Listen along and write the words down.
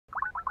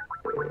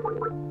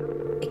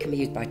It can be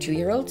used by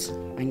 2-year-olds.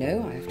 I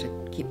know, I have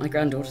to keep my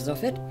granddaughters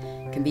off it.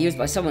 It can be used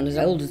by someone as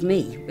old as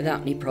me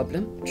without any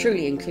problem.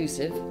 Truly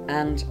inclusive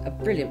and a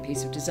brilliant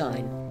piece of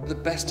design. The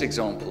best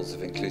examples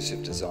of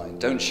inclusive design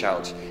don't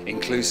shout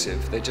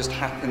inclusive, they just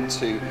happen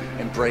to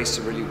embrace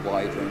a really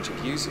wide range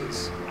of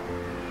users.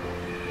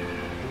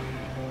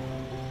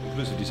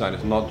 Inclusive design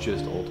is not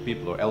just old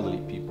people or elderly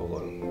people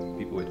or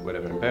people with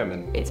whatever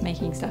impairment. It's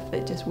making stuff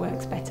that just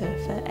works better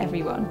for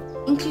everyone.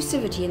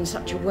 Inclusivity in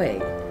such a way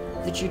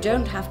that you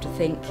don't have to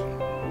think,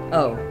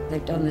 oh,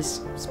 they've done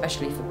this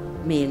especially for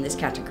me in this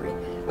category,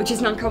 which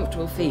is an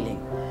uncomfortable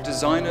feeling.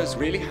 Designers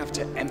really have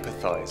to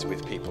empathise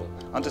with people,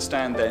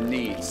 understand their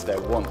needs, their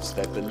wants,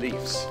 their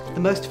beliefs. The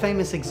most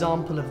famous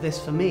example of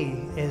this for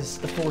me is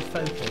the Ford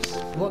Focus.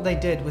 What they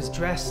did was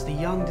dress the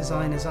young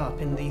designers up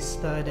in these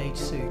third-age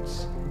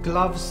suits.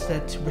 Gloves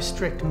that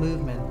restrict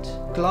movement,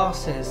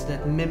 glasses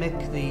that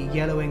mimic the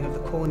yellowing of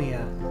the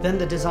cornea. Then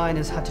the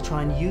designers had to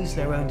try and use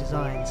their own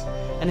designs,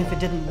 and if it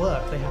didn't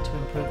work, they had to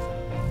improve them.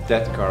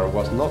 That car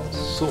was not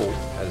sold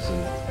as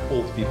an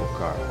old people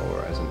car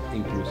or as an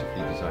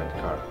inclusively designed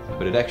car,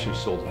 but it actually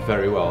sold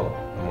very well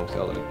amongst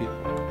elderly people.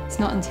 It's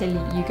not until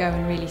you go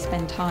and really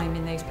spend time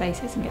in those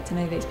places and get to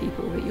know those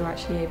people that you're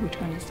actually able to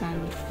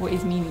understand what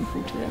is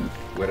meaningful to them.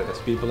 Whether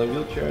that's people in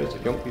wheelchairs,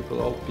 or young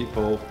people, old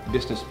people,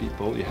 business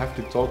people, you have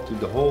to talk to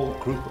the whole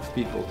group of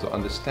people to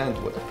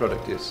understand what the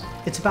product is.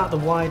 It's about the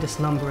widest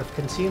number of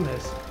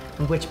consumers,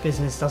 and which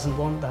business doesn't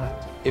want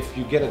that? If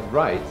you get it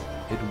right,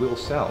 it will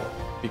sell.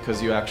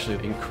 Because you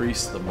actually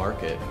increase the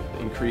market,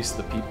 increase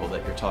the people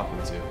that you're talking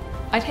to.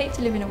 I'd hate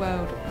to live in a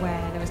world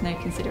where there was no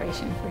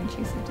consideration for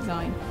inclusive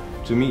design.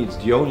 To me, it's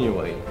the only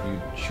way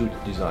you should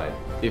design.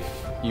 If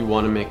you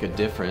want to make a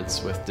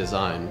difference with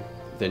design,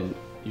 then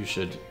you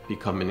should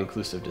become an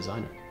inclusive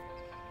designer.